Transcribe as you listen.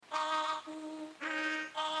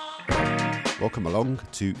Welcome along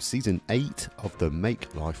to Season 8 of the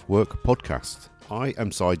Make Life Work podcast. I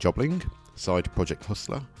am Si Jobling, side project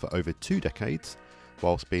hustler for over 2 decades,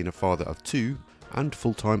 whilst being a father of 2 and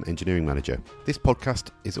full-time engineering manager. This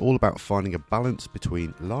podcast is all about finding a balance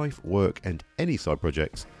between life, work and any side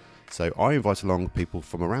projects. So I invite along people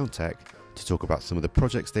from around tech to talk about some of the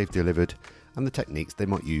projects they've delivered and the techniques they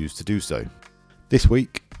might use to do so. This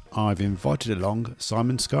week, I've invited along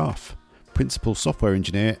Simon Scarfe, Principal Software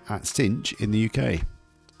Engineer at Cinch in the UK.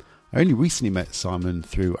 I only recently met Simon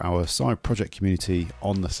through our side project community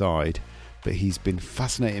on the side, but he's been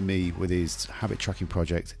fascinating me with his habit tracking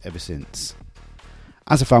project ever since.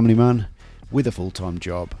 As a family man with a full-time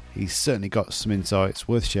job, he's certainly got some insights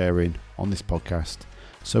worth sharing on this podcast.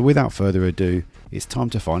 So without further ado, it's time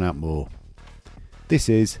to find out more. This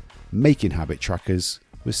is Making Habit Trackers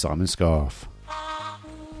with Simon Scarfe.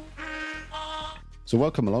 So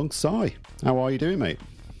welcome along, Si. How are you doing, mate?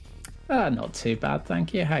 Not too bad,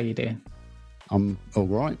 thank you. How are you doing? I'm all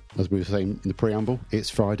right. As we were saying in the preamble, it's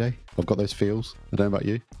Friday. I've got those feels. I don't know about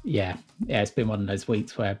you. Yeah, it's been one of those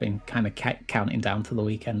weeks where I've been kind of counting down to the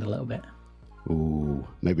weekend a little bit. Ooh,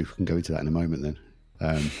 maybe we can go into that in a moment then.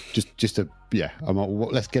 Let's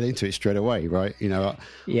get into it straight away, right?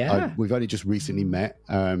 We've only just recently met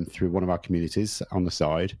through one of our communities on the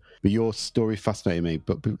side, but your story fascinated me.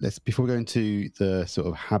 But before we go into the sort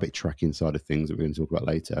of habit tracking side of things that we're going to talk about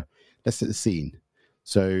later, let's set the scene.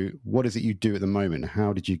 So what is it you do at the moment?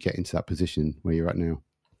 How did you get into that position where you're at now?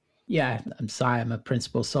 Yeah, I'm Si. I'm a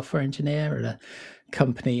principal software engineer at a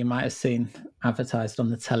company you might have seen advertised on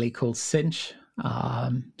the telly called Cinch.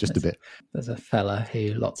 Just a bit. There's a fella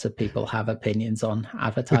who lots of people have opinions on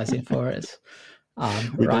advertising for it.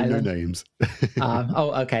 We don't know names.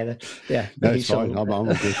 Okay. Yeah. No, it's fine. I'm all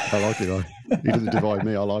good. I like it. He doesn't divide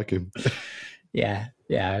me. I like him. Yeah,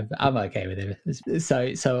 I'm okay with it.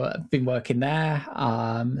 So I've been working there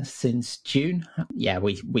since June. Yeah,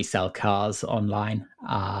 we sell cars online.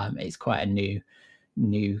 It's quite a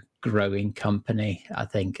new growing company. I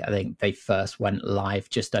think they first went live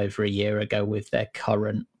just over a year ago with their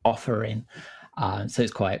current offering. So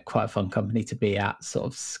it's quite a fun company to be at, sort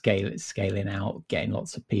of scaling out, getting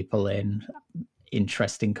lots of people in,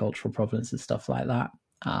 interesting cultural problems and stuff like that.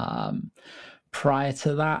 Prior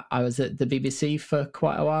to that, I was at the BBC for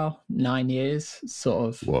quite a while, 9 years,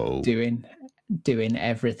 sort of doing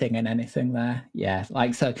everything and anything there. Yeah,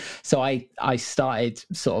 so I started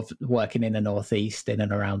sort of working in the Northeast, in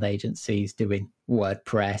and around agencies, doing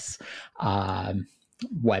WordPress,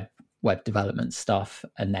 web development stuff,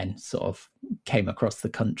 and then sort of came across the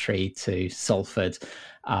country to Salford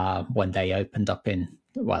when they opened up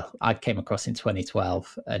I came across in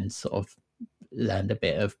 2012 and sort of learned a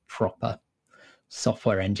bit of proper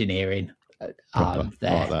software engineering there.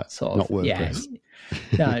 Like that. Sort of, not WordPress.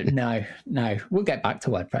 Yeah. No. We'll get back to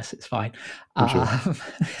WordPress. It's fine. Sure.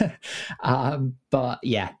 But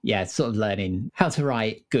yeah, sort of learning how to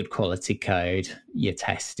write good quality code, your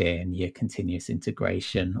testing, your continuous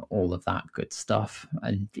integration, all of that good stuff.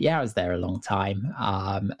 And yeah, I was there a long time,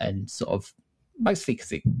 and sort of mostly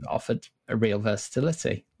because it offered a real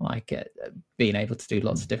versatility, like being able to do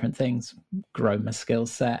lots of different things, grow my skill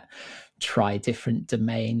set, try different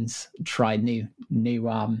domains, try new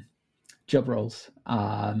job roles.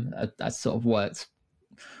 I sort of worked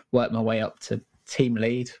my way up to team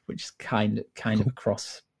lead, which is kind of cool. a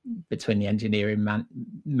cross between the engineering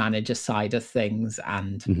manager side of things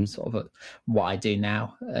and sort of what I do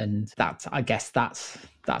now. And I guess that's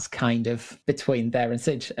kind of between there and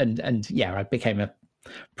Cinch. And yeah, I became a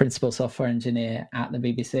principal software engineer at the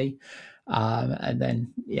BBC. And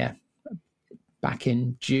then, yeah, back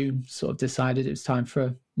in June, sort of decided it was time for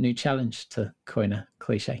a new challenge, to coin a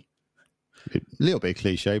cliche. A little bit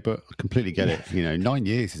cliche, but I completely get it. 9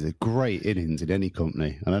 years is a great innings in any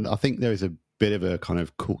company. And I think there is a bit of a kind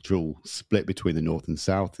of cultural split between the North and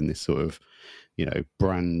South in this sort of,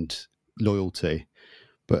 brand loyalty.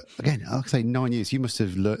 But again, I'll say 9 years, you must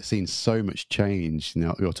have seen so much change in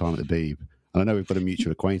your time at the Beeb. And I know we've got a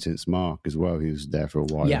mutual acquaintance, Mark, as well, who was there for a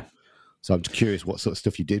while. Yeah. So I'm just curious what sort of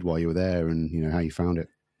stuff you did while you were there and, how you found it.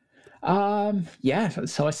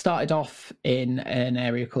 So I started off in an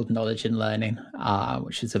area called Knowledge and Learning,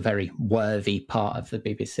 which is a very worthy part of the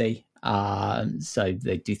BBC. So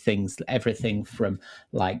they do everything from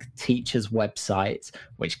like teachers' websites,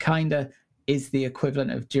 which kind of is the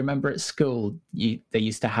equivalent of, do you remember at school, they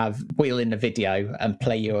used to have wheel in a video and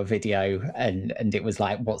play you a video, and it was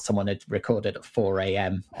like what someone had recorded at 4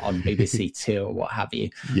 a.m. on BBC Two or what have you.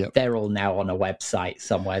 Yep. They're all now on a website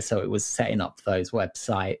somewhere. So it was setting up those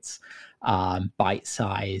websites, bite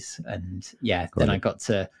size. And yeah, then I got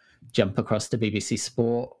to jump across to BBC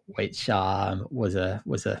Sport, which was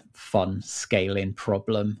a fun scaling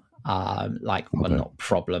problem. Not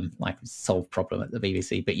problem, like solve problem at the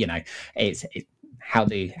BBC, but it's how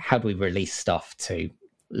do we release stuff to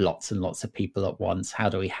lots and lots of people at once? How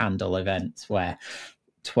do we handle events where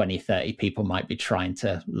 20-30 people might be trying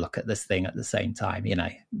to look at this thing at the same time?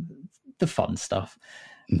 The fun stuff.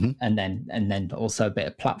 Mm-hmm. And then also a bit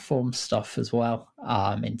of platform stuff as well,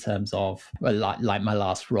 in terms of, like my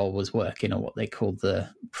last role was working on what they called the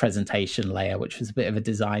presentation layer, which was a bit of a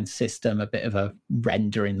design system, a bit of a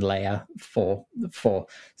rendering layer for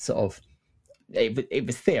sort of, it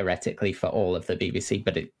was theoretically for all of the BBC,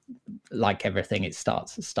 but it, like everything, it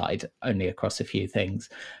started only across a few things,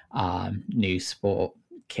 news, sport,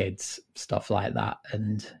 kids, stuff like that.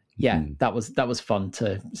 And that was fun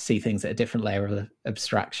to see things at a different layer of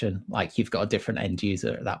abstraction. Like, you've got a different end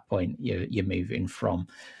user at that point. You're moving from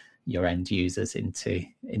your end users into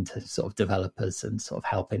sort of developers and sort of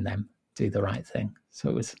helping them do the right thing. So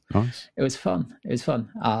it was nice. It was fun.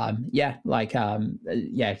 I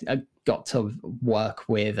got to work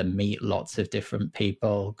with and meet lots of different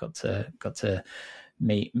people. Got to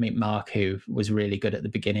meet Mark, who was really good at the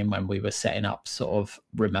beginning when we were setting up sort of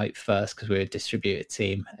remote first, because we were a distributed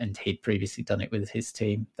team and he'd previously done it with his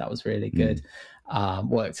team. That was really good.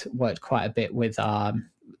 Worked quite a bit with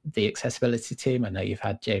the accessibility team. I know you've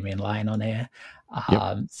had Jamie and Lion on here.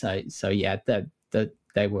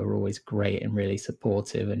 They were always great and really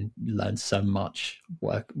supportive, and learned so much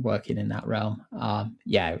working in that realm.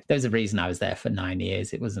 There's a reason I was there for 9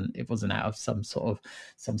 years. It wasn't out of some sort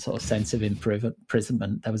of sense of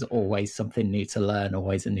imprisonment. There was always something new to learn,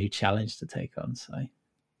 always a new challenge to take on. So,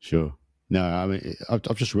 sure. No, I mean,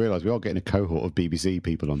 I've just realised we are getting a cohort of BBC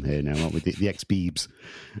people on here now, aren't we? The ex-Beebs.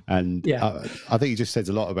 And I think it just says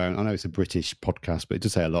a lot about, I know it's a British podcast, but it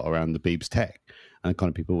does say a lot around the Beebs tech and the kind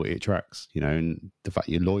of people it attracts, and the fact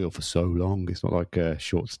you're loyal for so long. It's not like a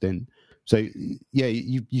short stint. So, yeah,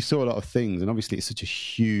 you saw a lot of things, and obviously it's such a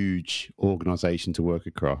huge organisation to work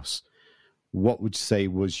across. What would you say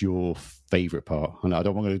was your favourite part? And I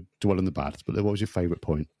don't want to dwell on the bad, but what was your favourite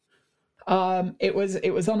point? It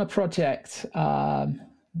was on a project,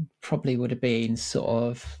 probably would have been sort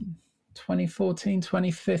of 2014,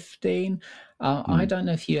 2015. I don't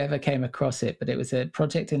know if you ever came across it, but it was a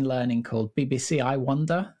project in learning called BBC I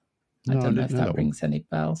Wonder. I don't know if that rings any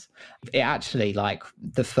bells. It actually, like,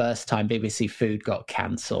 the first time BBC Food got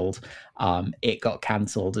cancelled, it got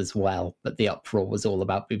cancelled as well, but the uproar was all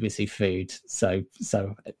about BBC Food, so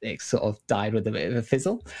it sort of died with a bit of a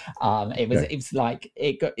fizzle. It was like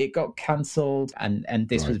it got cancelled, and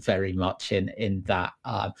this was very much in that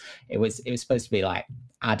it was supposed to be like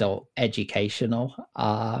adult educational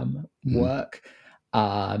work.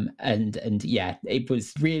 It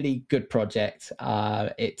was really good project.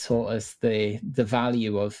 It taught us the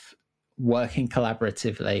value of working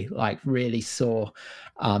collaboratively, like really saw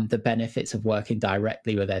the benefits of working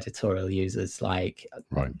directly with editorial users. Like,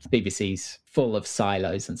 BBC's full of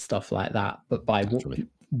silos and stuff like that, but by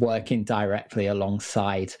working directly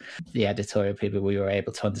alongside the editorial people, we were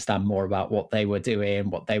able to understand more about what they were doing,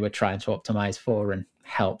 what they were trying to optimize for, and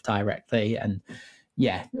help directly. And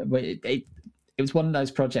it was one of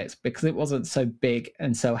those projects, because it wasn't so big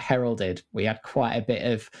and so heralded. We had quite a bit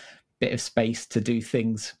of space to do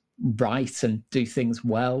things right and do things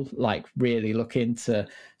well, like really look into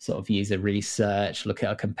sort of user research, look at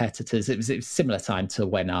our competitors. It was a similar time to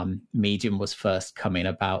when Medium was first coming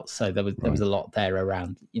about. So there was a lot there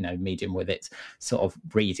around, Medium with its sort of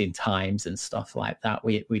reading times and stuff like that.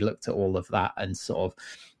 We looked at all of that and sort of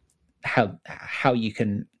how you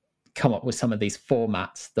can come up with some of these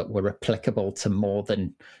formats that were applicable to more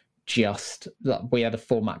than just, we had a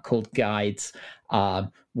format called guides,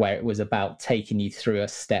 where it was about taking you through a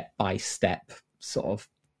step-by-step sort of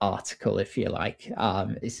article, if you like.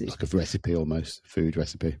 It's like a recipe, almost food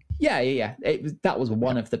recipe. Yeah. That was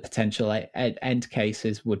one of the potential end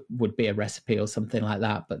cases, would be a recipe or something like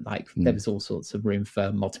that. But there was all sorts of room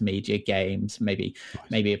for multimedia games, maybe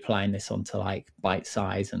applying this onto like bite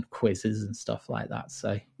size and quizzes and stuff like that.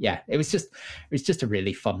 So yeah, it was just a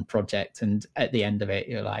really fun project. And at the end of it,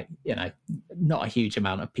 you're like, not a huge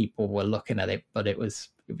amount of people were looking at it, but it was.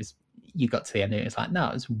 You got to the end and it's like, no,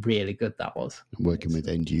 it was really good. That was working with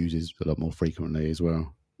end users a lot more frequently as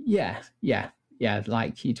well. Yeah.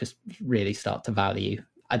 Like, you just really start to value,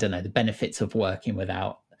 I don't know, the benefits of working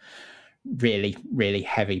without really, really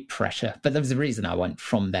heavy pressure. But there was a reason I went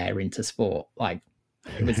from there into sport. Like,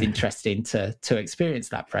 it was interesting to experience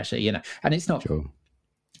that pressure, and it's not. Sure.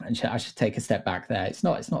 I should take a step back there. It's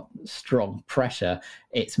not strong pressure.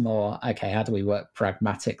 It's more, okay, how do we work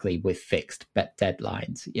pragmatically with fixed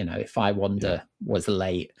deadlines? If I Wonder was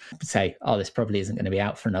late, say, oh, this probably isn't going to be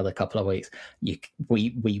out for another couple of weeks,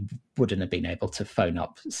 we wouldn't have been able to phone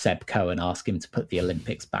up Seb Coe and ask him to put the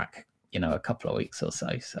Olympics back, a couple of weeks or so.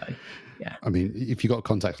 So, yeah. I mean, if you got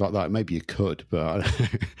contacts like that, maybe you could, but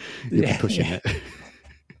you'd be pushing it.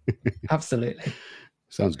 Absolutely.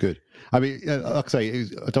 Sounds good. I mean, like I say,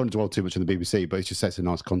 I don't want to dwell too much on the BBC, but it just sets a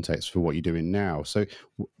nice context for what you're doing now. So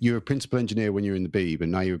you're a principal engineer when you're in the Beeb,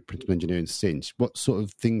 and now you're a principal engineer in Cinch. What sort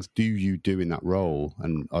of things do you do in that role,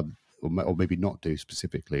 and or maybe not do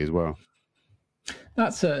specifically as well?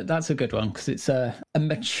 That's a good one, because it's a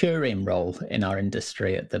maturing role in our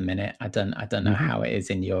industry at the minute. I don't know how it is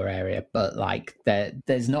in your area, but like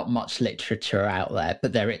there's not much literature out there,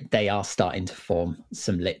 but they are starting to form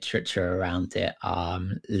some literature around it.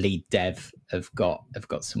 Lead Dev have got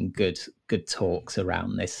some good talks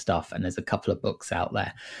around this stuff, and there's a couple of books out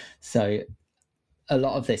there. So a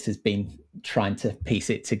lot of this has been trying to piece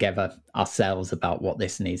it together ourselves about what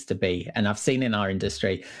this needs to be. And I've seen in our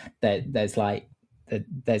industry that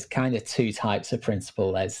there's kind of two types of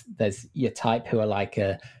principal. There's your type who are like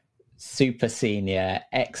a super senior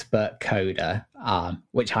expert coder,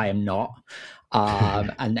 which I am not.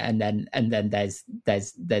 And then there's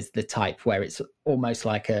the type where it's almost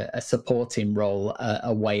like a supporting role,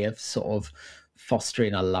 a way of sort of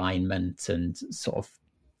fostering alignment and sort of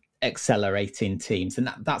accelerating teams. And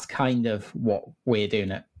that's kind of what we're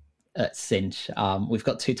doing at Cinch. We've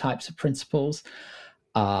got two types of principals.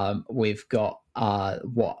 We've got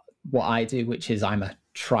what I do, which is I'm a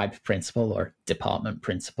tribe principal or department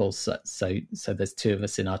principal. So there's two of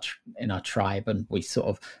us in our tribe, and we sort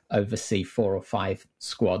of oversee 4 or 5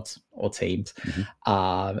 squads or teams,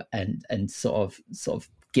 and sort of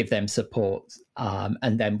give them support.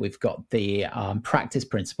 And then we've got the practice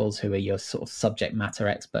principals, who are your sort of subject matter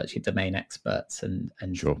experts, your domain experts, and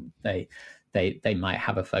sure. They might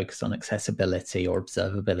have a focus on accessibility or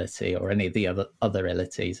observability or any of the other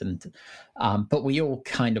abilities, but we all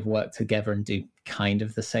kind of work together and do kind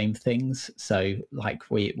of the same things. So like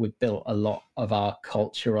we built a lot of our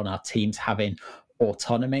culture on our teams having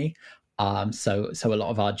autonomy. So a lot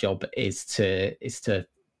of our job is to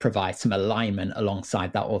provide some alignment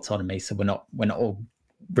alongside that autonomy. So we're not all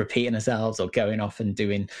repeating ourselves or going off and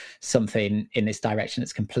doing something in this direction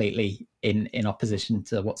that's completely in opposition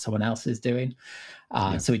to what someone else is doing.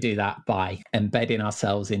 So we do that by embedding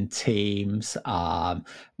ourselves in teams.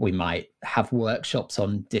 We might have workshops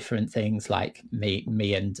on different things, like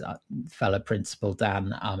me and fellow principal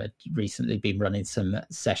Dan had recently been running some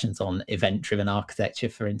sessions on event-driven architecture,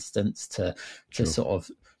 for instance, to sort of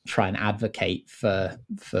try and advocate for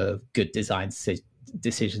good design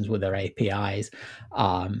decisions with their APIs.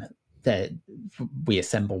 That we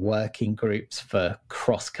assemble working groups for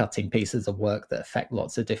cross-cutting pieces of work that affect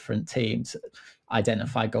lots of different teams,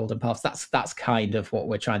 identify golden paths. That's kind of what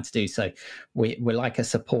we're trying to do. So we're like a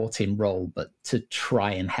supporting role, but to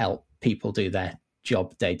try and help people do their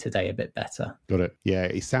job day to day a bit better. Got it. Yeah,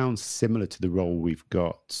 it sounds similar to the role we've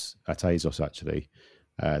got at ASOS, actually.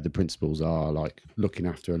 The principals are like looking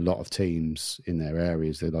after a lot of teams in their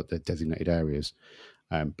areas. They're like their designated areas.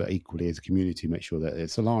 But equally as a community, make sure that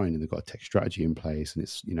it's aligned and they've got a tech strategy in place, and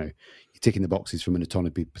it's, you're ticking the boxes from an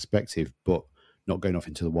autonomy perspective, but not going off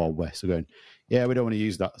into the Wild West. So going, yeah, we don't want to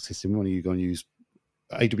use that system. We want to go and use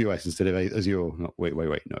AWS instead of Azure. No, wait,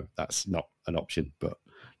 no, that's not an option. But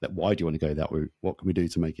why do you want to go that route? What can we do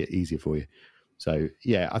to make it easier for you? So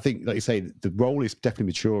yeah, I think, like you say, the role is definitely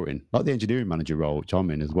maturing, like the engineering manager role, which I'm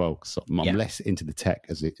in as well. Because I'm less into the tech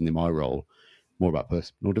as in my role. More about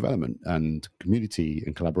personal development and community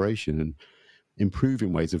and collaboration and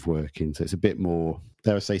improving ways of working. So it's a bit more,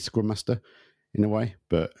 dare I say, Scrum Master in a way,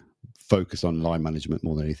 but focus on line management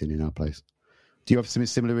more than anything in our place. Do you have something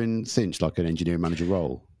similar in Cinch, like an engineering manager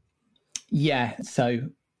role? Yeah, so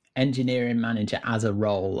engineering manager as a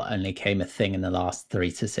role only came a thing in the last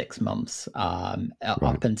 3 to 6 months. Right.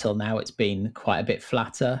 Up until now, it's been quite a bit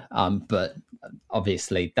flatter, but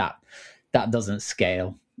obviously that doesn't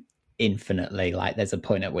scale infinitely. Like there's a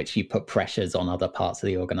point at which you put pressures on other parts of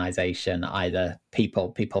the organization, either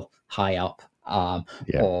people high up,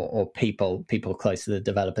 or people close to the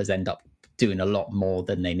developers end up doing a lot more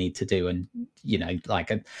than they need to do. And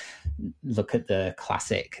look at the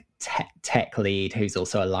classic tech lead who's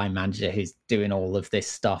also a line manager who's doing all of this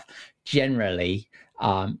stuff. Generally,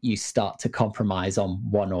 you start to compromise on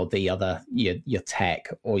one or the other, your tech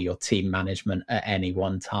or your team management at any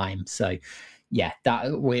one time. So yeah,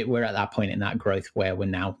 that we're at that point in that growth where we're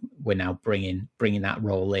now bringing that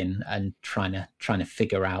role in and trying to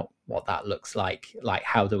figure out what that looks like. Like,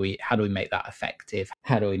 how do we make that effective?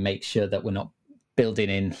 How do we make sure that we're not building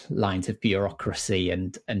in lines of bureaucracy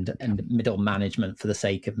and middle management for the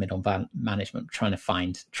sake of middle management, trying to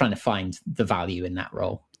find the value in that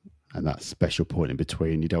role. And that special point in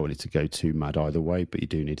between, you don't want it to go too mad either way, but you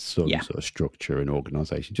do need some sort of structure and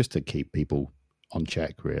organisation just to keep people on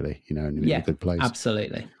check, really, and in a good place.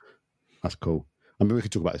 Absolutely. That's cool. I mean, we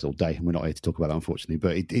could talk about this all day, and we're not here to talk about that, unfortunately,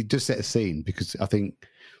 but it does set a scene, because I think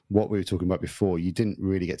what we were talking about before, you didn't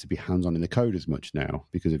really get to be hands-on in the code as much now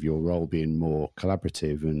because of your role being more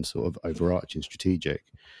collaborative and sort of overarching strategic.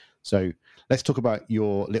 So let's talk about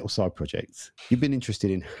your little side projects. You've been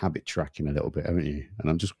interested in habit tracking a little bit, haven't you? And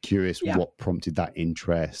I'm just curious what prompted that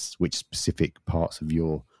interest, which specific parts of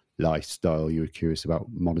your lifestyle you were curious about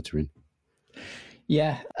monitoring.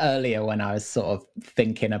 Yeah, earlier when I was sort of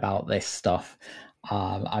thinking about this stuff,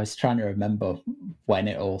 I was trying to remember when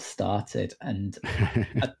it all started, and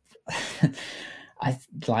I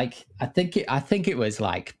think it was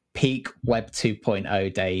like peak Web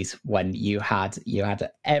 2.0 days, when you had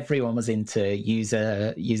everyone was into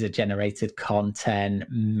user generated content,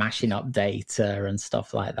 mashing up data and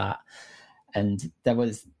stuff like that. And there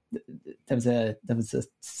was a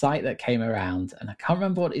site that came around, and I can't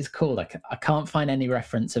remember what it's called. I can't find any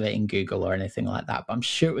reference of it in Google or anything like that, but I'm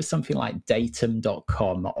sure it was something like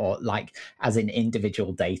datum.com, or like as in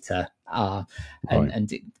individual data.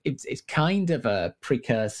 And it's kind of a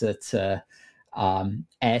precursor to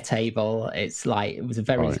Airtable. It's like, it was a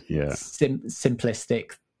very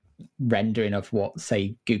simplistic rendering of what,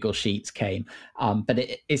 say, Google Sheets came. But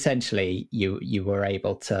essentially you were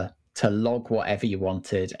able to log whatever you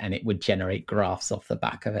wanted, and it would generate graphs off the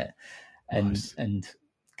back of it. And nice. And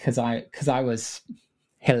because I was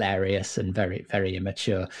hilarious and very, very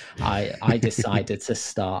immature, I decided to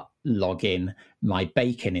start logging my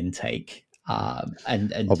bacon intake.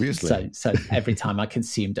 And obviously, so every time I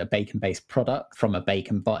consumed a bacon-based product, from a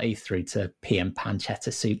bacon butty through to pea and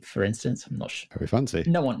pancetta soup, for instance, I'm not sure. Very fancy.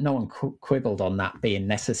 No one quibbled on that being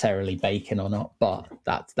necessarily bacon or not, but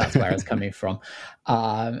that's where I was coming from.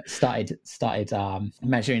 Started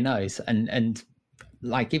measuring those, and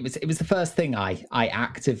like it was the first thing I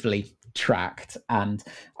actively tracked, and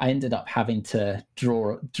I ended up having to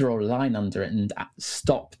draw a line under it and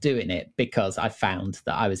stop doing it, because I found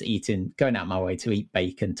that I was going out my way to eat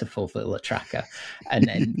bacon to fulfill a tracker. And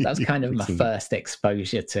then that's kind of my first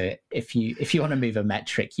exposure to, if you want to move a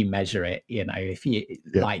metric, you measure it.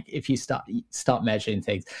 If you start measuring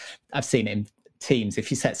things, I've seen it in teams. If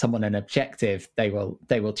you set someone an objective, they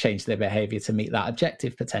will change their behavior to meet that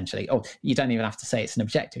objective potentially. Or you don't even have to say it's an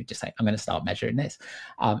objective, just say, I'm going to start measuring this.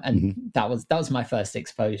 That was my first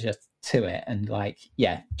exposure to it. And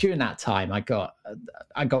during that time I got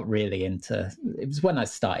really into it. Was when I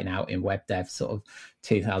was starting out in web dev, sort of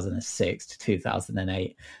 2006 to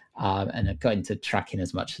 2008. And I got into tracking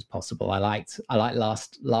as much as possible. I liked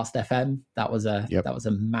Last FM. That was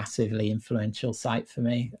a massively influential site for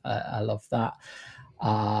me. I love that.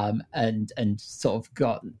 And sort of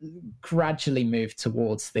got gradually moved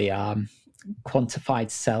towards the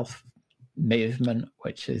quantified self movement,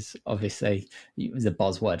 which is obviously, it was a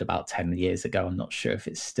buzzword about 10 years ago. I'm not sure if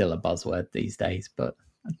it's still a buzzword these days, but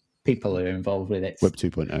people who are involved with it. Web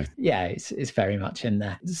 2.0. Yeah, it's very much in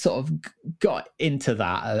there. Sort of got into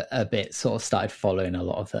that a bit, sort of started following a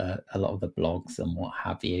lot of the blogs and what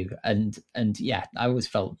have you. And yeah, I always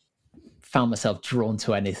found myself drawn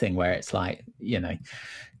to anything where it's like,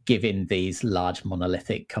 giving these large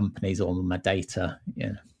monolithic companies all my data,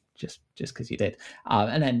 just because you did.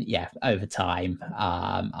 And then, over time,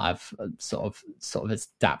 I've sort of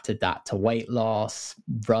adapted that to weight loss,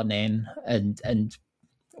 running, and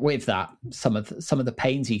with that, some of the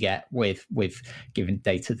pains you get with giving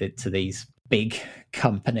data to these big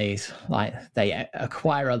companies, like they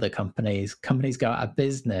acquire other companies go out of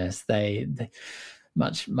business. They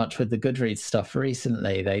much with the Goodreads stuff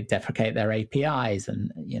recently, they deprecate their APIs,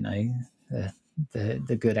 and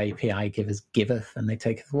the good API givers giveth and they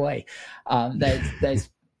taketh away. There's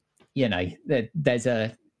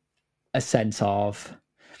a sense of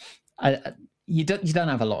you don't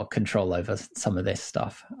have a lot of control over some of this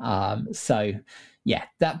stuff. So yeah,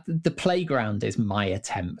 that the playground is my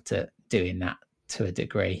attempt at doing that to a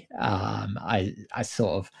degree. I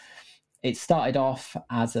sort of, it started off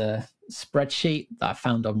as a spreadsheet that I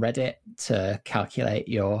found on Reddit to calculate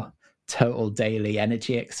your total daily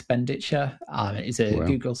energy expenditure. It's a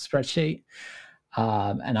Google spreadsheet.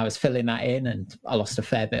 And I was filling that in and I lost a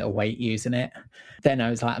fair bit of weight using it. Then I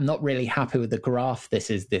was like, I'm not really happy with the graph this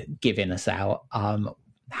is giving us out.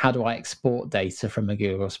 How do I export data from a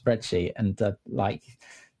Google spreadsheet? And like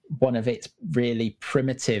one of its really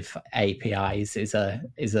primitive APIs is a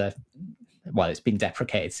well, it's been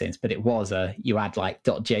deprecated since, but it was you add like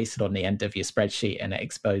 .json on the end of your spreadsheet and it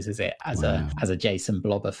exposes it as a JSON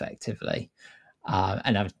blob effectively.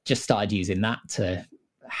 And I've just started using that to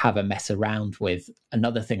have a mess around with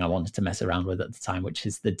another thing I wanted to mess around with at the time, which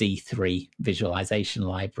is the D3 visualization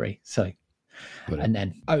library. So, and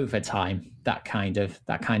then over time, that kind of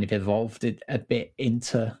evolved it a bit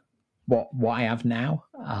into what I have now,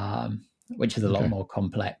 which is a lot more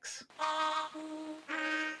complex.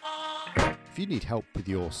 If you need help with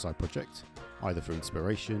your side project, either for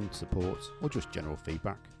inspiration, support, or just general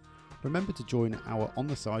feedback, remember to join our On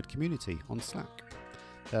The Side community on Slack.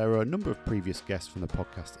 There are a number of previous guests from the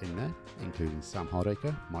podcast in there, including Sam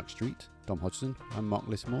Hardacre, Mike Street, Dom Hodgson, and Mark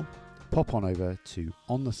Lismore. Pop on over to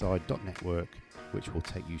ontheside.network, which will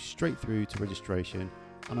take you straight through to registration,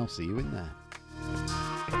 and I'll see you in there.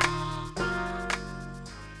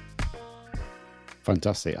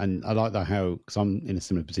 Fantastic. And I like that because I'm in a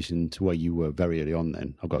similar position to where you were very early on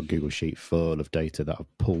then. I've got a Google Sheet full of data that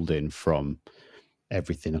I've pulled in from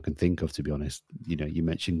everything I can think of, to be honest. You know, you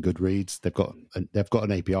mentioned Goodreads. They've got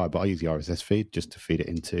an API, but I use the RSS feed just to feed it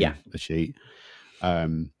into the sheet.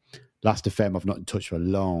 Last.fm I've not touched for a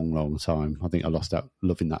long time. I think I lost out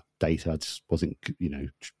loving that data. I just wasn't,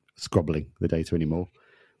 scrubbling the data anymore.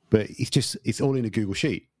 But it's all in a Google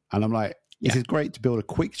Sheet. And I'm like, this is great to build a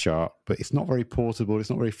quick chart, but it's not very portable. It's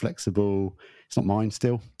not very flexible. It's not mine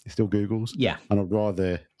still. It's still Google's. Yeah. And I'd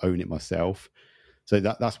rather own it myself. So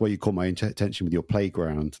that's where you caught my attention with your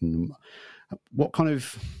playground. And what kind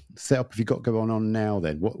of setup have you got going on now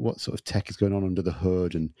then? What sort of tech is going on under the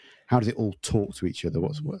hood, and how does it all talk to each other?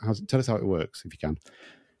 Tell us how it works if you can.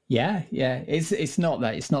 Yeah. It's not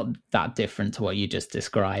that different to what you just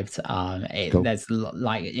described. Cool. There's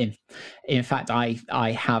like in fact,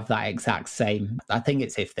 I have that exact same. I think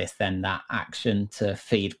it's if this then that action to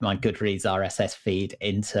feed my Goodreads RSS feed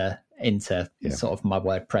into sort of my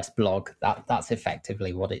WordPress blog. That's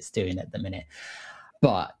effectively what it's doing at the minute.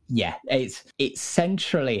 But yeah, it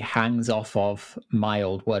centrally hangs off of my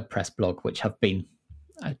old WordPress blog, which I've been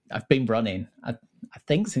running I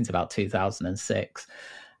think since about 2006.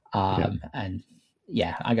 And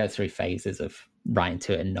yeah, I go through phases of writing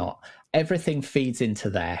to it and not. Everything feeds into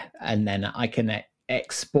there, and then I can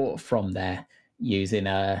export from there using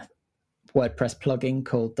a WordPress plugin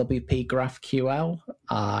called WP GraphQL,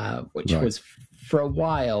 which was for a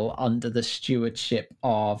while under the stewardship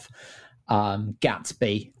of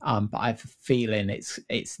Gatsby, but I have a feeling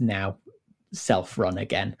it's now self-run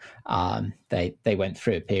again. They went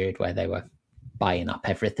through a period where they were buying up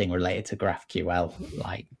everything related to GraphQL,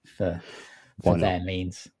 like for their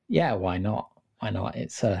means. Yeah, why not?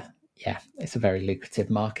 It's a very lucrative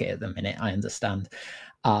market at the minute, I understand.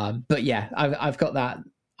 But yeah, I've got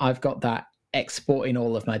that exporting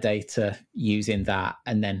all of my data using that,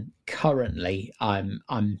 and then currently I'm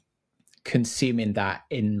consuming that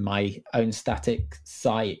in my own statically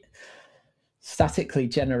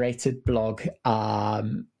generated blog,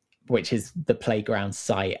 which is the playground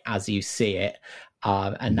site as you see it,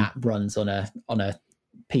 and that runs on a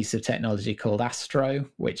piece of technology called Astro,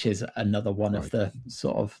 which is another one of the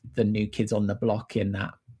sort of the new kids on the block in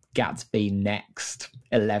that Gatsby Next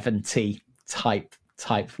 11T type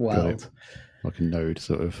world, like a Node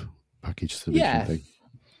sort of package solution thing.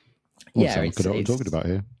 It's what I'm talking about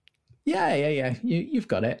here. Yeah. You've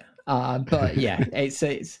got it. But yeah,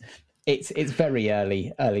 it's very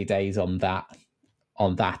early days on that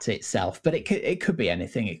itself, but it could be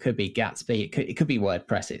anything. It could be Gatsby. It could be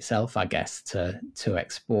WordPress itself, I guess, to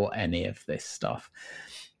export any of this stuff.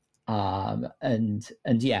 And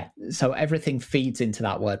yeah, so everything feeds into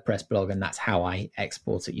that WordPress blog, and that's how I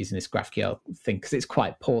export it using this GraphQL thing, because it's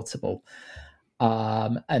quite portable.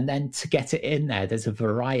 And then to get it in there's a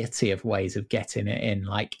variety of ways of getting it in.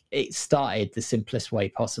 Like, it started the simplest way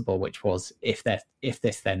possible, which was if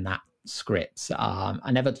this then that scripts.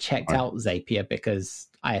 I never checked out Zapier because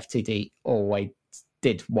IFTD always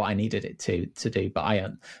did what I needed it to do, but I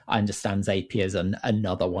understand Zapier is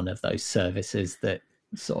another one of those services that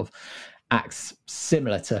sort of acts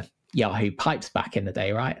similar to Yahoo Pipes back in the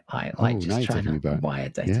day, right? Just trying to wire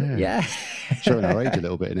data. Yeah. Showing our age a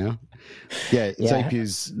little bit now. Yeah,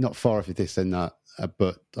 Zapier's not far off of this and that,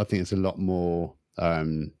 but I think it's a lot more.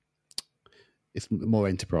 It's more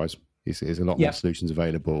enterprise. There's a lot more solutions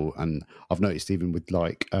available, and I've noticed even with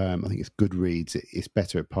I think it's Goodreads, it's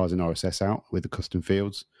better at parsing RSS out with the custom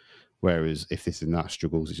fields. Whereas if this and that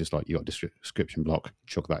struggles, it's just like you got a description block,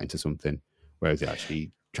 chuck that into something. Whereas it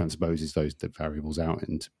actually transposes the variables out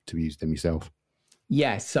and to use them yourself.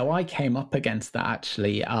 Yeah, so I came up against that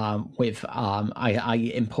actually with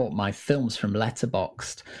I import my films from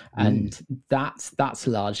Letterboxd, and that's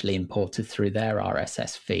largely imported through their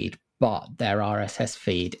RSS feed. But their RSS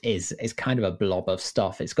feed is kind of a blob of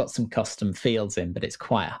stuff. It's got some custom fields in, but it's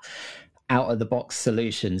quite out of the box.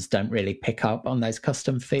 Solutions don't really pick up on those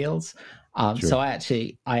custom fields. Sure. So I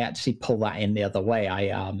actually pull that in the other way.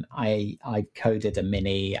 I coded a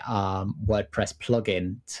mini WordPress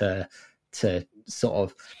plugin to sort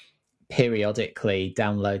of periodically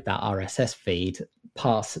download that RSS feed,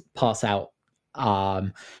 pass out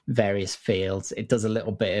various fields. It does a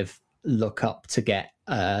little bit of lookup to get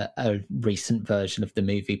a recent version of the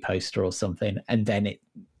movie poster or something, and then it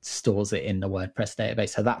stores it in the WordPress database.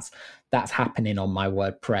 So that's happening on my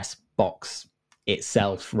WordPress box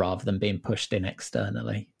itself rather than being pushed in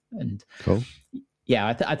externally. And cool.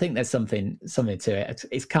 Yeah, I think there's something to it.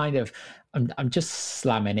 It's kind of I'm just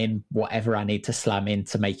slamming in whatever I need to slam in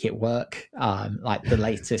to make it work. Like the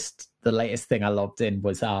latest thing I logged in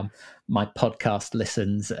was my podcast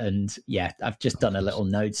listens, and yeah, I've just done a little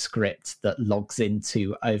Node script that logs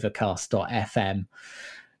into Overcast.fm,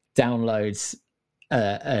 downloads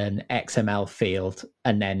an XML field,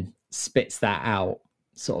 and then spits that out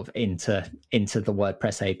sort of into the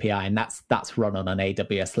WordPress API, and that's run on an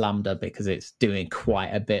AWS Lambda because it's doing quite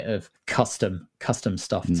a bit of custom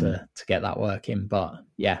stuff to get that working. But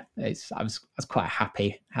yeah, I was quite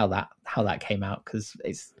happy how that came out, because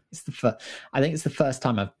I think it's the first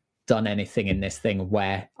time I've done anything in this thing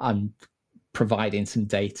where I'm providing some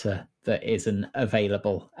data that isn't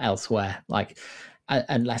available elsewhere. Like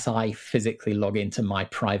unless I physically log into my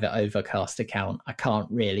private Overcast account, I can't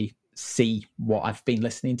really see what I've been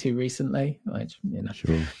listening to recently, which, you know,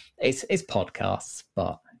 sure, it's podcasts,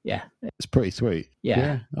 but yeah, it's pretty sweet.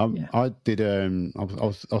 Yeah. I did. I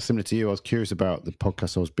was similar to you. I was curious about the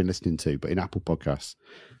podcast I've been listening to, but in Apple Podcasts,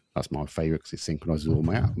 that's my favorite because it synchronizes all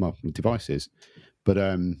my devices. But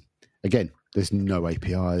again, there's no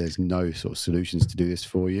API, there's no sort of solutions to do this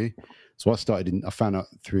for you. So I found out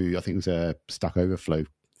through, I think it was a Stack Overflow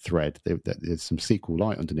thread, that there's some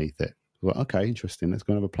SQLite underneath it. Well, okay, interesting. Let's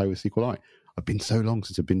go and have a play with SQLite. I've been so long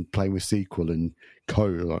since I've been playing with SQL and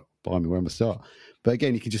code. Like, blimey, where am I start? But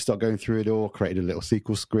again, you can just start going through it all, created a little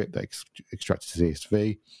SQL script that extracted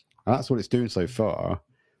CSV. And that's what it's doing so far.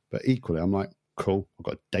 But equally, I'm like, cool, I've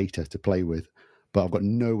got data to play with, but I've got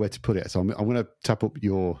nowhere to put it. So I'm going to tap up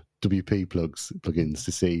your WP plugins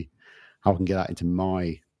to see how I can get that into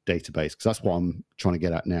my database, because that's what I'm trying to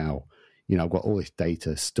get at now. You know, I've got all this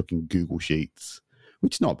data stuck in Google Sheets,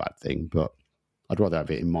 which is not a bad thing, but I'd rather have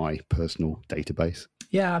it in my personal database.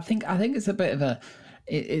 Yeah, I think it's a bit of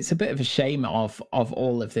a shame of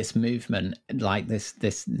all of this movement, like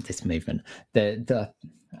this movement.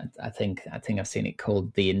 I think I've seen it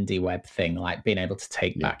called the IndieWeb thing, like being able to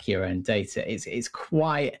take back your own data. It's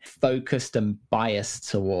quite focused and biased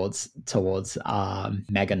towards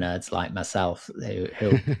mega nerds like myself who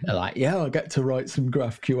are like, yeah, I get to write some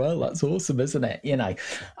GraphQL. That's awesome, isn't it? You know,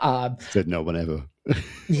 said no one ever.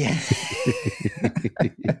 Yeah.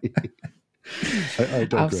 I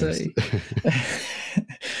absolutely.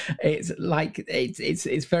 It's like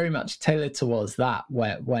it's very much tailored towards that,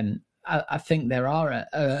 when I think there are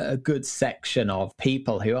a good section of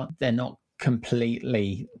people who they're not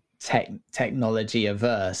completely technology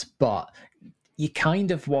averse, but you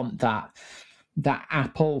kind of want that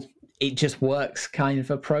Apple, it just works kind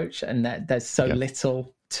of approach, and that there's so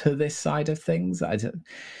little to this side of things.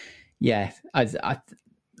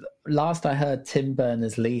 Last I heard, Tim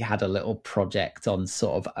Berners-Lee had a little project on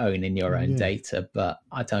sort of owning your own data, but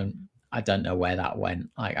I don't know where that went.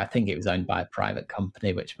 Like, I think it was owned by a private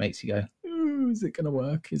company, which makes you go, is it going to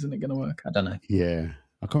work? Isn't it going to work? I don't know. Yeah.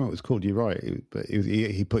 I can't remember what it was called. You're right. But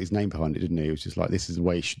he put his name behind it, didn't he? It was just like, this is the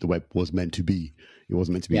way the web was meant to be. It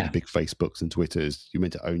wasn't meant to be the big Facebooks and Twitters. You're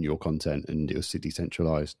meant to own your content, and it was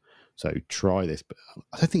decentralized. So try this. But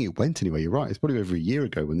I don't think it went anywhere. You're right. It's probably over a year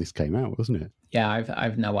ago when this came out, wasn't it? Yeah,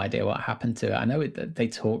 I've no idea what happened to it. I know they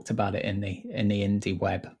talked about it in the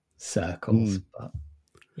IndieWeb circles, but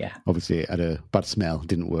yeah. Obviously, it had a bad smell.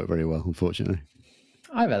 Didn't work very well, unfortunately.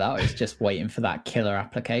 Either that, or it's just waiting for that killer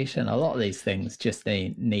application. A lot of these things just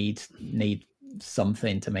need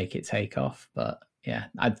something to make it take off. But yeah,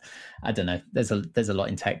 I don't know. There's a lot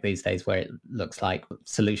in tech these days where it looks like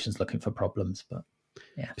solutions looking for problems, but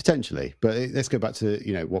yeah, potentially. But let's go back to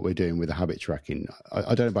what we're doing with the habit tracking.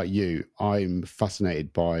 I don't know about you. I'm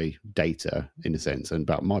fascinated by data in a sense, and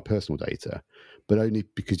about my personal data, but only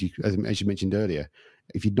because as you mentioned earlier,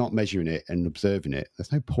 if you're not measuring it and observing it,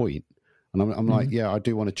 there's no point. And I'm like, yeah, I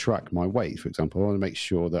do want to track my weight, for example. I want to make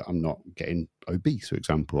sure that I'm not getting obese, for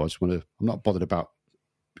example. I'm not bothered about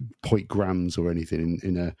point grams or anything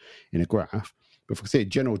in a graph. But if I see a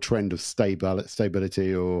general trend of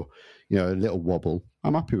stability or, a little wobble,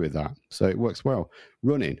 I'm happy with that. So it works well.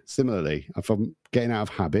 Running, similarly, if I'm getting out of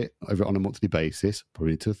habit on a monthly basis,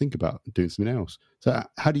 probably need to think about doing something else. So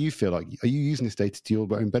how do you feel like, are you using this data to your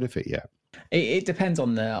own benefit yet? It depends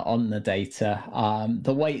on the data.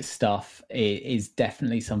 The weight stuff is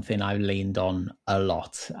definitely something I've leaned on a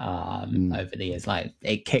lot over the years. Like,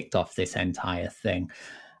 it kicked off this entire thing.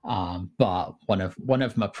 But one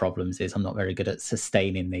of my problems is I'm not very good at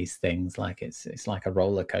sustaining these things. Like, it's like a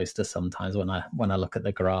roller coaster sometimes when I look at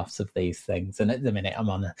the graphs of these things. And at the minute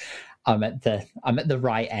I'm at the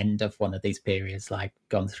right end of one of these periods, like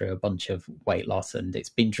gone through a bunch of weight loss, and it's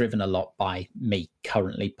been driven a lot by me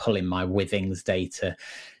currently pulling my Withings data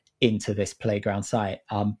into this playground site.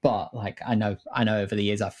 But like, I know over the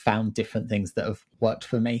years I've found different things that have worked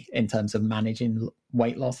for me in terms of managing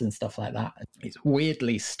weight loss and stuff like that. It's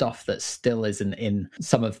weirdly stuff that still isn't in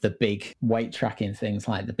some of the big weight tracking things.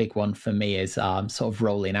 Like, the big one for me is sort of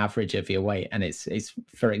rolling average of your weight, and it's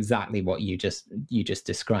for exactly what you just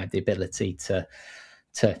described, the ability to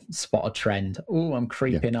spot a trend. Oh, I'm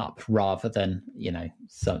creeping up, rather than,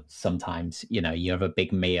 sometimes, you have a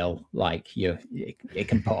big meal, like it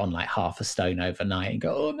can put on like half a stone overnight and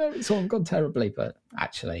go, oh no, it's all gone terribly. But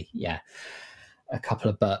actually, a couple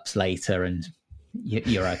of burps later and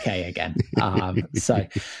you're okay again. So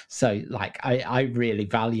like, I really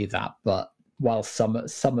value that. But while some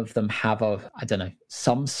of them have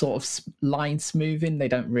some sort of line smoothing, they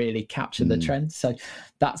don't really capture the trend. So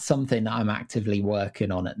that's something that I'm actively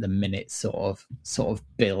working on at the minute, sort of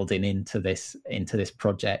building into this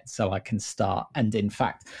project, so I can start. And in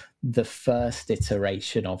fact, the first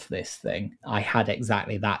iteration of this thing, I had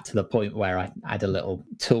exactly that, to the point where I had a little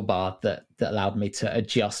toolbar that allowed me to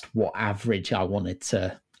adjust what average I wanted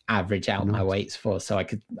to average out my weights for. So I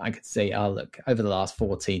could see, oh look, over the last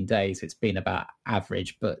 14 days it's been about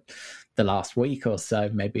average, but the last week or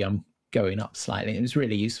so maybe I'm going up slightly. It was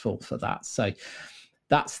really useful for that. So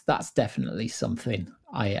that's definitely something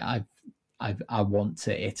I want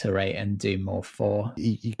to iterate and do more for.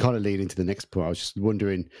 You kind of lead into the next point. I was just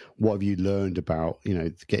wondering, what have you learned about,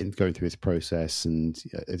 going through this process, and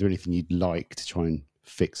is there anything you'd like to try and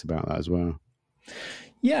fix about that as well?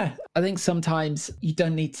 Yeah, I think sometimes you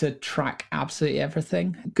don't need to track absolutely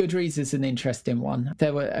everything. Goodreads is an interesting one.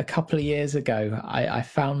 There were a couple of years ago, I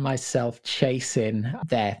found myself chasing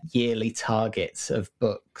their yearly targets of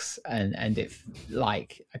books, and it,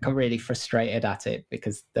 like, I got really frustrated at it,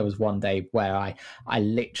 because there was one day where I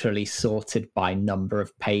literally sorted by number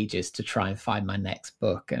of pages to try and find my next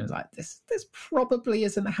book, and I was like, this probably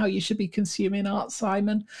isn't how you should be consuming art,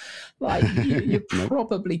 Simon. Like, you're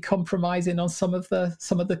probably compromising on some of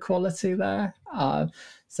the quality there.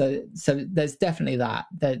 So there's definitely that.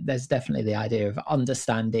 There's definitely the idea of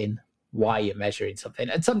understanding why you're measuring something,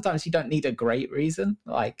 and sometimes you don't need a great reason.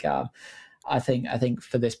 Like, I think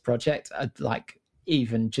for this project, I'd like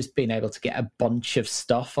even just being able to get a bunch of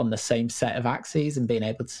stuff on the same set of axes and being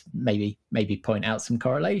able to maybe point out some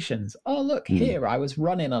correlations. Oh, look, here I was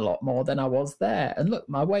running a lot more than I was there, and look,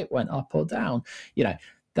 my weight went up or down.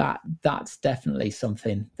 That's definitely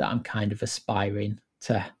something that I'm kind of aspiring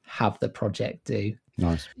to have the project do.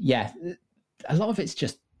 Nice. Yeah, a lot of it's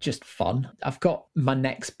just fun. I've got my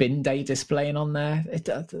next bin day displaying on there.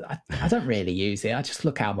 I don't really use it. I just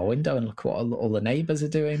look out my window and look what all the neighbors are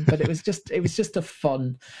doing. But it was just a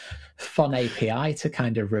fun API to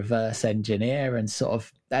kind of reverse engineer, and sort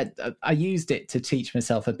of I used it to teach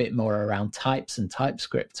myself a bit more around types and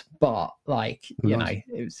TypeScript. But like,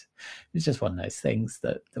 it was just one of those things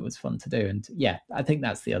that was fun to do. And yeah, I think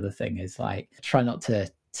that's the other thing, is like, try not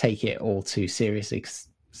to take it all too seriously, 'cause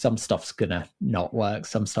some stuff's gonna not work,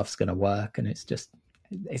 some stuff's gonna work, and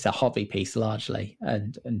it's a hobby piece largely.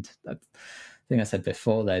 And I think I said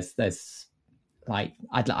before, there's like,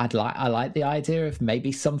 I like the idea of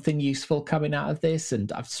maybe something useful coming out of this, and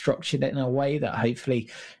I've structured it in a way that hopefully,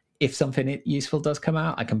 if something useful does come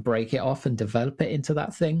out, I can break it off and develop it into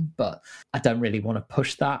that thing. But I don't really want to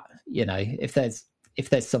push that. If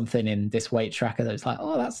there's something in this weight tracker that's like,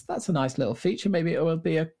 oh, that's a nice little feature, maybe it will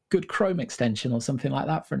be a good Chrome extension or something like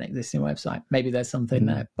that for an existing website. Maybe there's something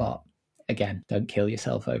there, but again, don't kill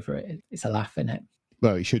yourself over it. It's a laugh, in it.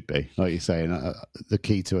 Well, it should be, like you're saying. The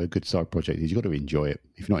key to a good side project is you've got to enjoy it.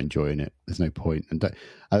 If you're not enjoying it, there's no point. And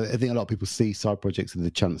I think a lot of people see side projects as the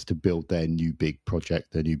chance to build their new big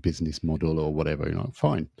project, their new business model or whatever.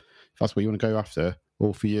 Fine. If that's what you want to go after,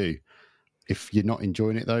 all for you. If you're not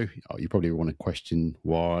enjoying it though, you probably want to question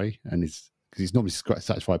why, and it's because it's normally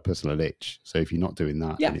satisfy a personal itch. So if you're not doing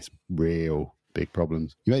that, then it's real big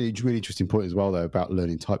problems. You made a really interesting point as well though about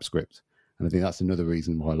learning TypeScript. And I think that's another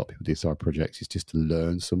reason why a lot of people do side projects, is just to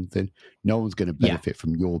learn something. No one's going to benefit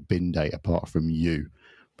from your bin date apart from you.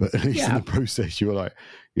 But at least in the process, you were like,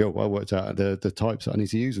 I worked out the types that I need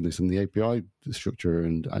to use in this and the API structure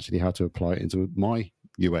and actually how to apply it into my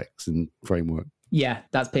UX and framework. Yeah,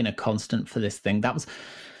 that's been a constant for this thing. That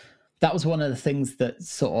was one of the things that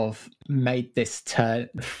sort of made this turn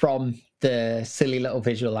from the silly little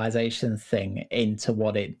visualization thing into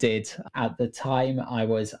what it did. At the time, I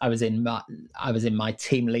was in my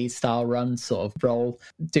team lead style run sort of role,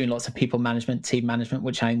 doing lots of people management, team management,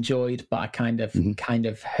 which I enjoyed, but I kind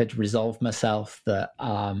of had resolved myself that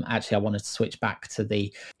actually I wanted to switch back to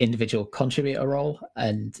the individual contributor role,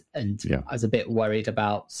 and I was a bit worried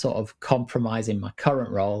about sort of compromising my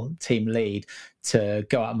current role, team lead, to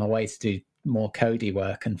go out of my way to do more codey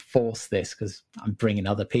work and force this because I'm bringing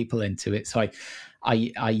other people into it. So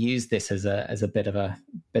I use this as a bit of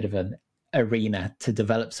an arena to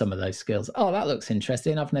develop some of those skills. Oh, that looks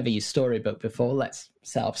interesting. I've never used Storybook before. Let's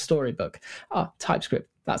set up Storybook. Oh, TypeScript.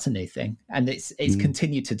 That's a new thing. And it's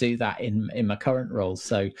continued to do that in my current role.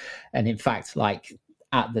 So, and in fact, like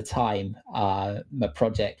at the time, my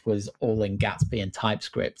project was all in Gatsby and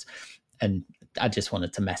TypeScript, and I just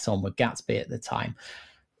wanted to mess on with Gatsby at the time.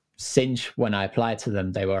 Sinch, when I applied to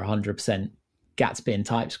them, they were 100% Gatsby and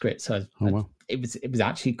TypeScript. So it was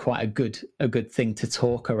actually quite a good thing to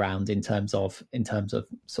talk around in terms of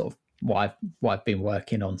sort of what I've been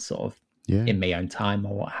working on sort of in my own time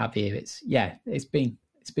or what have you. It's been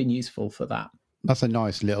useful for that. That's a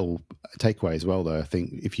nice little takeaway as well, though. I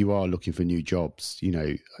think if you are looking for new jobs,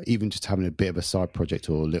 even just having a bit of a side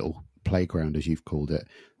project or a little playground, as you've called it,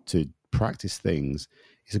 to practice things,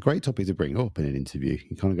 it's a great topic to bring up in an interview.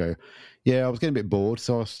 You kind of go, I was getting a bit bored,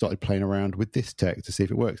 so I started playing around with this tech to see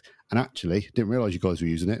if it works. And actually, didn't realise you guys were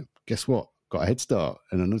using it. Guess what? Got a head start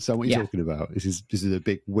and I understand what you're talking about. This is a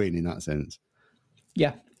big win in that sense.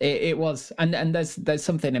 Yeah, it was. And there's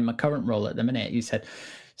something in my current role at the minute. You said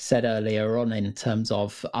earlier on in terms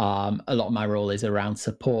of a lot of my role is around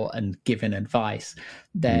support and giving advice.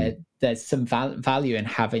 There's some value in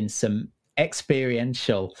having some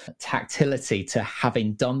experiential tactility to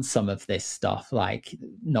having done some of this stuff, like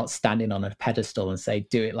not standing on a pedestal and say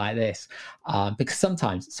do it like this, because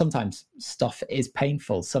sometimes stuff is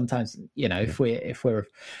painful. Sometimes if we're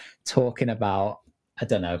talking about, I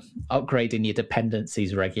don't know, upgrading your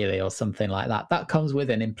dependencies regularly or something like that, that comes with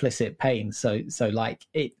an implicit pain. So like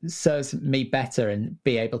it serves me better and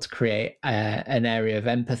be able to create an area of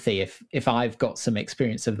empathy if I've got some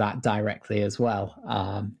experience of that directly as well.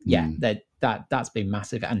 That's been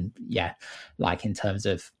massive. And like in terms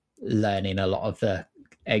of learning a lot of the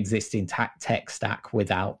existing tech stack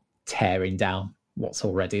without tearing down what's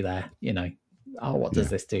already there, what does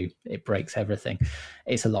this do? It breaks everything.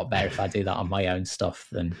 It's a lot better if I do that on my own stuff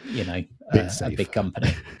than, a big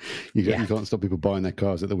company. You can't stop people buying their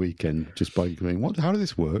cars at the weekend just by going, how does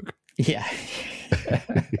this work? Yeah.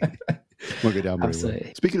 Won't go down very Absolutely.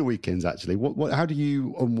 well. Speaking of weekends, actually, how do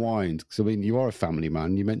you unwind? Because, I mean, you are a family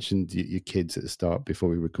man. You mentioned your kids at the start before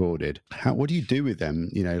we recorded. What do you do with them,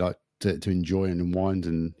 like to enjoy and unwind?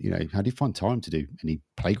 And, how do you find time to do any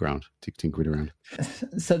playground, tinkering around?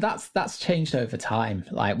 So that's changed over time.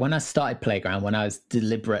 Like when I started Playground, when I was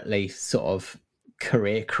deliberately sort of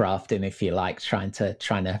career crafting, if you like, trying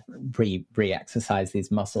to re-exercise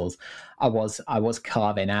these muscles, I was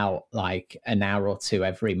carving out like an hour or two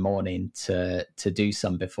every morning to do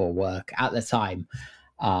some before work. At the time,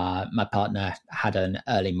 my partner had an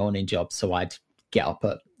early morning job, so I'd get up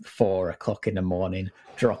at 4:00 in the morning,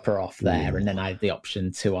 drop her off there, and then I had the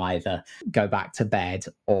option to either go back to bed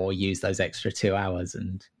or use those extra 2 hours.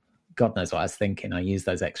 And God knows what I was thinking. I used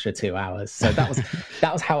those extra 2 hours. So that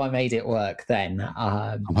was how I made it work then.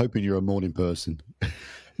 I'm hoping you're a morning person.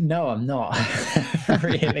 No, I'm not.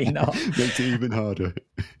 Really not. Makes it even harder.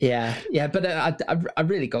 Yeah. But I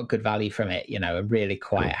really got good value from it. A really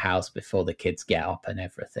quiet house before the kids get up and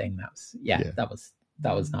everything.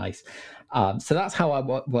 That was nice. So that's how I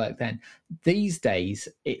work then. These days,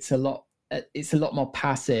 it's a lot more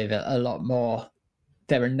passive, a lot more.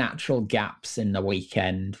 There are natural gaps in the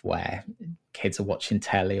weekend where kids are watching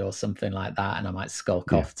telly or something like that, and I might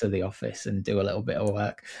skulk off to the office and do a little bit of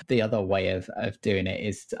work. The other way of doing it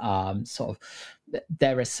is sort of,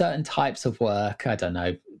 there are certain types of work, I don't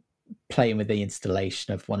know, playing with the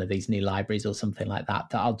installation of one of these new libraries or something like that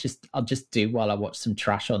I'll just do while I watch some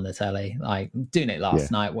trash on the telly. Like doing it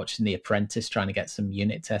last night, watching The Apprentice, trying to get some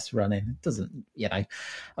unit tests running. It doesn't, I'm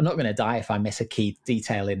not going to die if I miss a key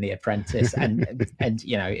detail in The Apprentice. And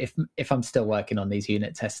if I'm still working on these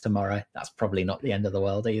unit tests tomorrow, that's probably not the end of the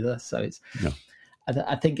world either. So it's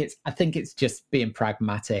I think it's just being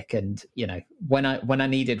pragmatic, and when I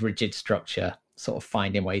needed rigid structure, sort of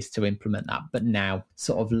finding ways to implement that, but now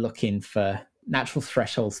sort of looking for natural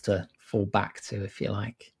thresholds to fall back to, if you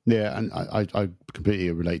like. Yeah, and I completely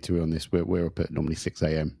relate to it on this. We're up at normally 6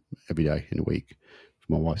 a.m. every day in a week.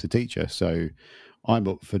 My wife's a teacher, so I'm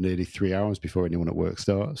up for nearly 3 hours before anyone at work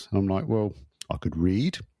starts. And I'm like, well, I could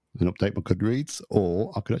read and update my good reads,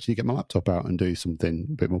 or I could actually get my laptop out and do something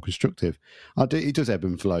a bit more constructive. It does ebb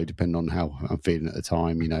and flow depending on how I'm feeling at the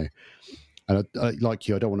time, And I, like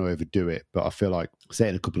you, I don't want to overdo it, but I feel like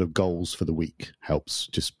setting a couple of goals for the week helps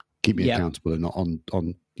just keep me accountable and not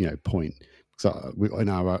on point. So in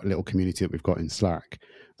our little community that we've got in Slack,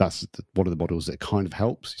 that's one of the models that kind of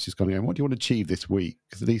helps. It's just kind of going, what do you want to achieve this week?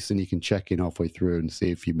 Because at least then you can check in halfway through and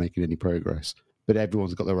see if you're making any progress. But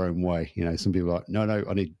everyone's got their own way. Some people are like, no,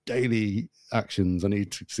 I need daily actions. I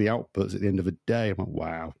need to see outputs at the end of a day. I'm like,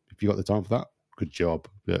 wow, if you got the time for that, good job.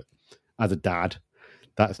 But as a dad,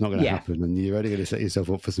 that's not going to happen. And you're only going to set yourself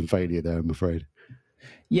up for some failure there, I'm afraid.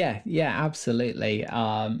 Yeah, absolutely.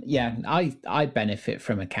 I benefit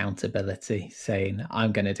from accountability, saying,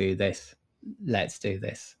 I'm going to do this. Let's do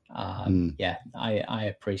this. I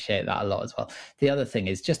appreciate that a lot as well. The other thing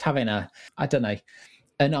is just having an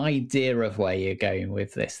idea of where you're going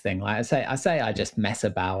with this thing. Like I say I just mess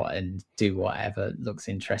about and do whatever looks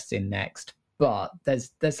interesting next. But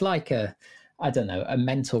there's like a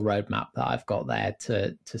mental roadmap that I've got there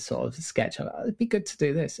to sort of sketch. It'd be good to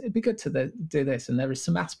do this. It'd be good to do this. And there is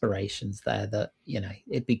some aspirations there that,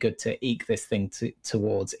 it'd be good to eke this thing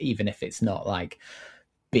towards, even if it's not like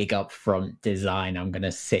big upfront design. I'm going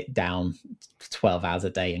to sit down 12 hours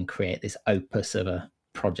a day and create this opus of a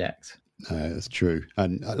project. That's true.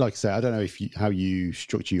 And like I say, I don't know how you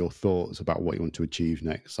structure your thoughts about what you want to achieve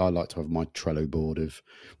next. I like to have my Trello board of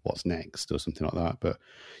what's next or something like that. But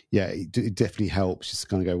yeah, it definitely helps just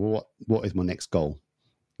kind of go, well, what is my next goal?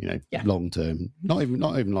 Long term, not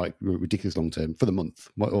even like ridiculous long term, for the month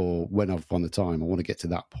or when I've found the time. I want to get to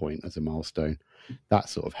that point as a milestone. That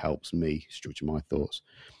sort of helps me structure my thoughts.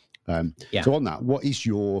 So on that, what is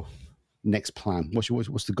your next plan?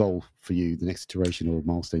 What's the goal for you, the next iteration or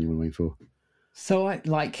milestone you want to aim for? So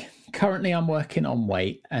currently I'm working on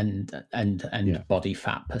weight and body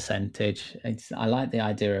fat percentage. I like the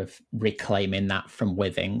idea of reclaiming that from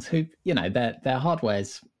Withings, who, their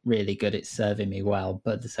hardware's really good at serving me well,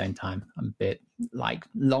 but at the same time, I'm a bit like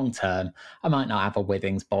long term, I might not have a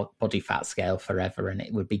Withings body fat scale forever, and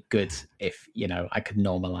it would be good if, I could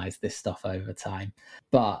normalize this stuff over time.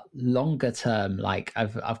 But longer term, like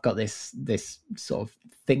I've got this sort of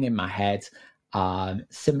thing in my head,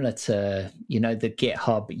 similar to the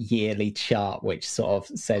GitHub yearly chart, which sort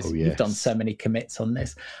of says you've done so many commits on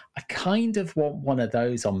this. I kind of want one of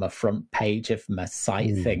those on the front page of my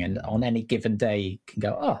site thing, and on any given day you can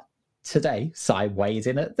go, today Si weighed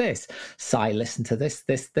in at this, Si listened to this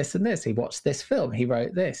and this, he watched this film, he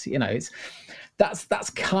wrote this. That's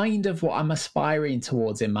kind of what I'm aspiring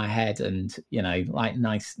towards in my head. And like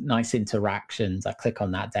nice interactions. I click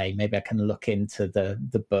on that day, maybe I can look into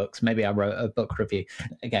the books, maybe I wrote a book review.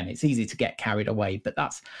 Again, it's easy to get carried away, but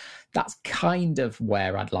that's kind of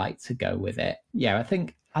where I'd like to go with it.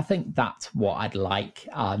 I think that's what I'd like.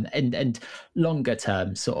 And longer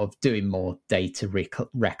term, sort of doing more data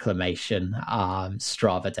reclamation,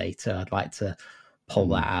 Strava data. I'd like to pull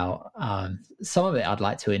that out. Some of it I'd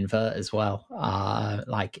like to invert as well.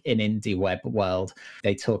 Like in IndieWeb world,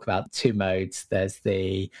 they talk about two modes. There's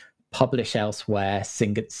the publish elsewhere,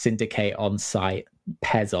 syndicate on site,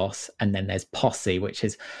 Pezos, and then there's Posse, which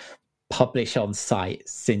is publish on site,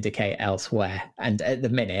 syndicate elsewhere. And at the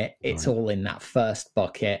minute, it's all in that first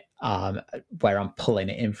bucket where I'm pulling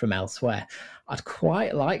it in from elsewhere. I'd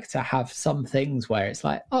quite like to have some things where it's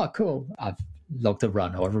like, oh, cool, I've logged a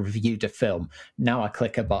run or reviewed a film. Now I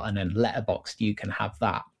click a button and Letterboxd, you can have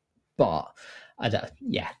that. But I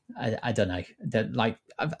don't know. Like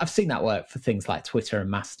I've seen that work for things like Twitter and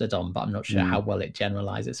Mastodon, but I'm not sure how well it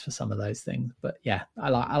generalizes for some of those things. But yeah, I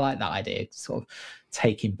like that idea, sort of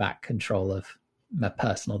taking back control of my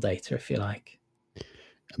personal data, if you like.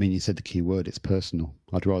 I mean, you said the key word, it's personal.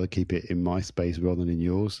 I'd rather keep it in my space rather than in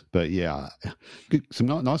yours. But yeah, good, some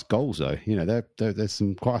nice goals though. You know, there's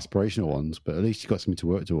some quite aspirational ones, but at least you've got something to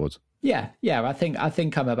work towards. Yeah. I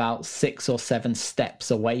think I'm about 6 or 7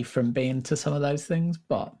 steps away from being to some of those things.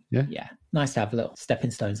 But yeah, nice to have little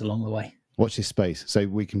stepping stones along the way. Watch this space. So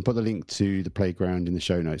we can put the link to the playground in the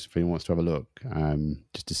show notes if anyone wants to have a look,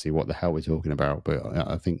 just to see what the hell we're talking about. But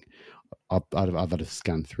I think I've had a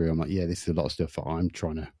scan through. I'm like, yeah, this is a lot of stuff that I'm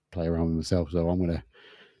trying to play around with myself. So I'm going to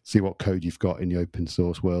see what code you've got in the open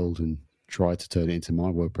source world and try to turn it into my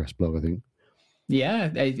WordPress blog, I think. Yeah,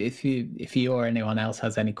 if you or anyone else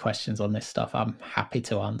has any questions on this stuff, I'm happy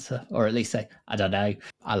to answer, or at least say, I don't know.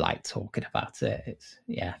 I like talking about it.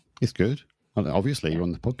 It's good. Obviously, you're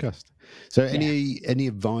on the podcast. So any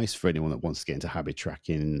advice for anyone that wants to get into habit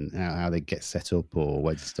tracking, how they get set up or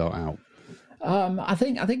where to start out? I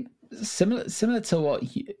think similar to what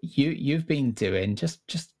you've been doing, just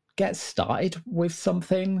get started with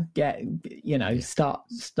something. Start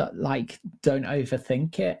like, don't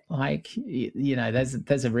overthink it. Like,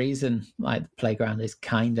 there's a reason like the playground is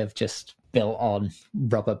kind of just built on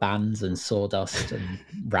rubber bands and sawdust and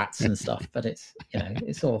rats and stuff, but it's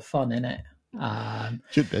all fun, isn't it?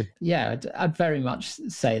 Should be. Yeah, I'd very much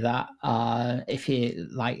say that. If you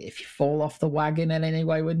fall off the wagon in any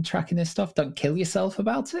way when tracking this stuff, don't kill yourself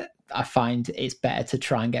about it. I find it's better to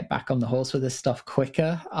try and get back on the horse with this stuff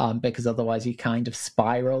quicker, because otherwise you kind of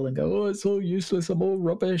spiral and go, oh, it's all useless, I'm all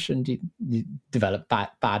rubbish, and you develop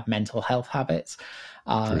bad mental health habits.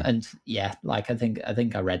 And yeah, like I think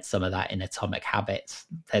I read some of that in Atomic Habits.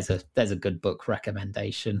 There's a good book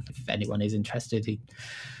recommendation if anyone is interested.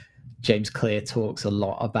 James Clear talks a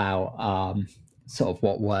lot about sort of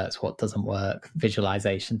what works, what doesn't work,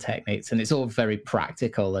 visualization techniques, and it's all very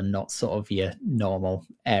practical and not sort of your normal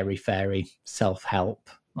airy-fairy self-help,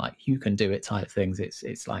 like you can do it type things.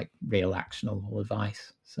 It's like real actionable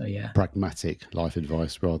advice. So yeah, pragmatic life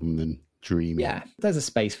advice rather than dreamy. Yeah, there's a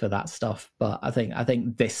space for that stuff, but I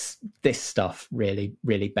think this stuff really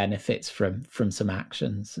benefits from some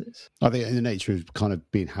actions. I think in the nature of kind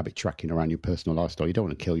of being habit tracking around your personal lifestyle, you don't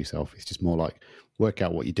want to kill yourself. It's just more like work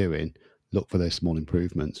out what you're doing, look for those small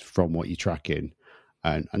improvements from what you're tracking,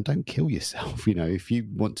 and don't kill yourself. You know, if you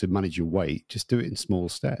want to manage your weight, just do it in small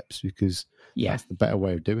steps, because that's the better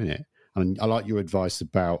way of doing it. And I like your advice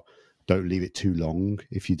about don't leave it too long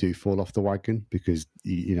if you do fall off the wagon, because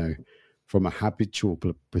from a habitual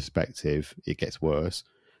perspective, it gets worse.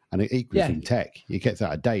 And equally from tech, it gets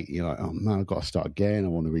out of date. You're like, oh man, I've got to start again. I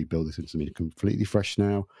want to rebuild this into something completely fresh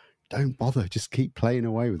now. Don't bother. Just keep playing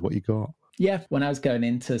away with what you got. Yeah, when I was going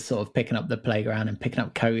into sort of picking up the playground and picking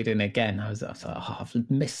up coding again, I was like, oh, I've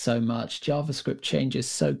missed so much. JavaScript changes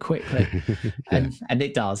so quickly. and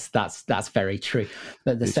it does. That's very true.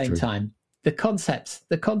 But at the same time, the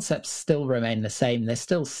concepts still remain the same. They're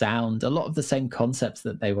still sound. A lot of the same concepts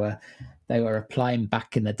that they were applying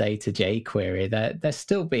back in the day to jQuery, they're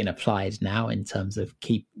still being applied now in terms of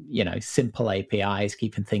simple APIs,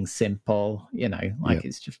 keeping things simple.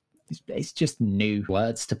 It's just new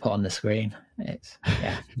words to put on the screen.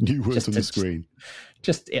 New words on the screen.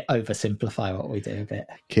 Just oversimplify what we do a bit.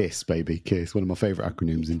 KISS, baby, KISS. One of my favourite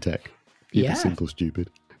acronyms in tech. Keep it simple, stupid.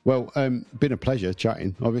 Well, been a pleasure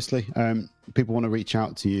chatting, obviously. People want to reach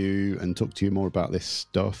out to you and talk to you more about this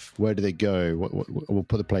stuff. Where do they go? We'll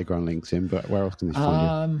put the playground links in, but where else can they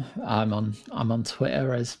find you? I'm on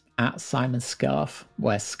Twitter as @Simon Scarfe,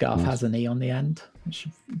 where Scarf has an E on the end. I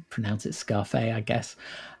should pronounce it Scarfe, I guess.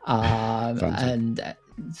 And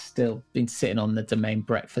still been sitting on the domain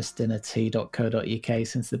breakfastdinnertea.co.uk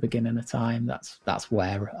since the beginning of time. That's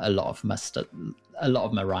where a lot of my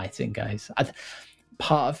writing goes.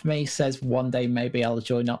 Part of me says one day maybe I'll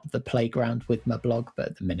join up the playground with my blog, but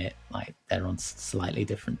at the minute, like, they're on slightly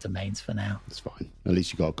different domains for now. It's fine. At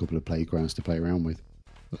least you got a couple of playgrounds to play around with.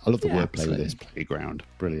 I love the word play with this, playground.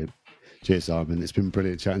 Brilliant. Cheers, Simon. It's been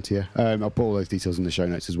brilliant chatting to you. I'll put all those details in the show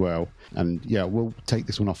notes as well. And yeah, we'll take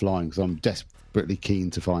this one offline because I'm desperately keen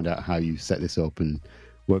to find out how you set this up and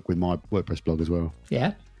work with my WordPress blog as well.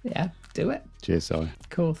 Yeah, do it. Cheers, Si.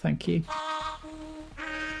 Cool, thank you.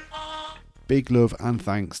 Big love and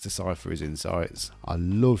thanks to Si for his insights. I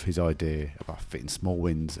love his idea about fitting small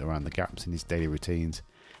wins around the gaps in his daily routines,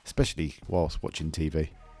 especially whilst watching TV.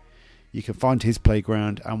 You can find his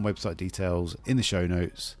playground and website details in the show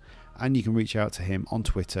notes, and you can reach out to him on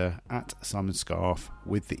Twitter @Simon Scarfe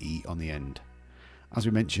with the E on the end. As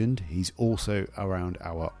we mentioned, he's also around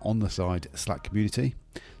our On The Side Slack community,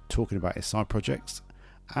 talking about his side projects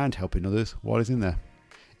and helping others while he's in there.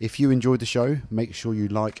 If you enjoyed the show, make sure you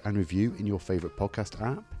like and review in your favourite podcast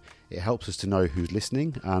app. It helps us to know who's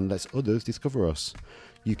listening and lets others discover us.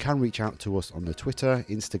 You can reach out to us on the Twitter,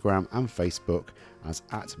 Instagram and Facebook as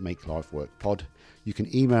 @MakeLifeWorkPod. You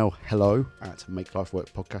can email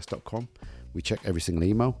hello@makelifeworkpodcast.com. We check every single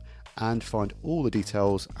email and find all the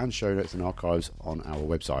details and show notes and archives on our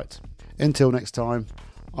website. Until next time,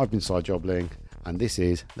 I've been Si Jobling and this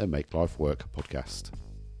is the Make Life Work podcast.